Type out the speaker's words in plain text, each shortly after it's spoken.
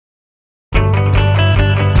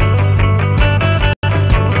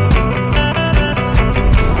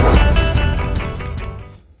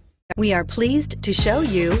We are pleased to show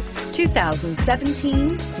you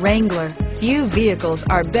 2017 Wrangler. Few vehicles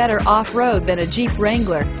are better off-road than a Jeep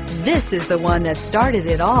Wrangler. This is the one that started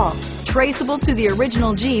it all. Traceable to the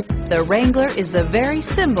original Jeep, the Wrangler is the very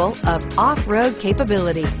symbol of off-road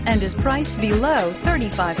capability and is priced below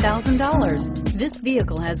 $35,000. This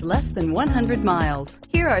vehicle has less than 100 miles.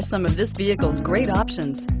 Here are some of this vehicle's great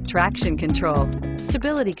options: traction control,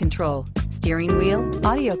 stability control, steering wheel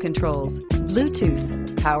audio controls, Bluetooth,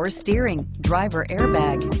 power steering, driver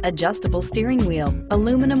airbag, adjustable steering wheel,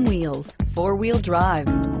 aluminum wheels, four-wheel drive,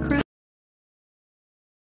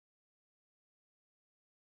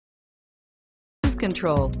 cruise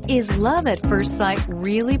control. Is love at first sight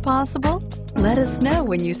really possible? Let us know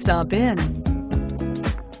when you stop in.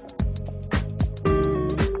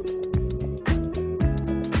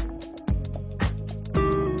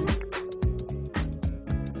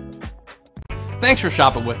 Thanks for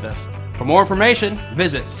shopping with us. For more information,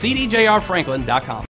 visit cdjrfranklin.com.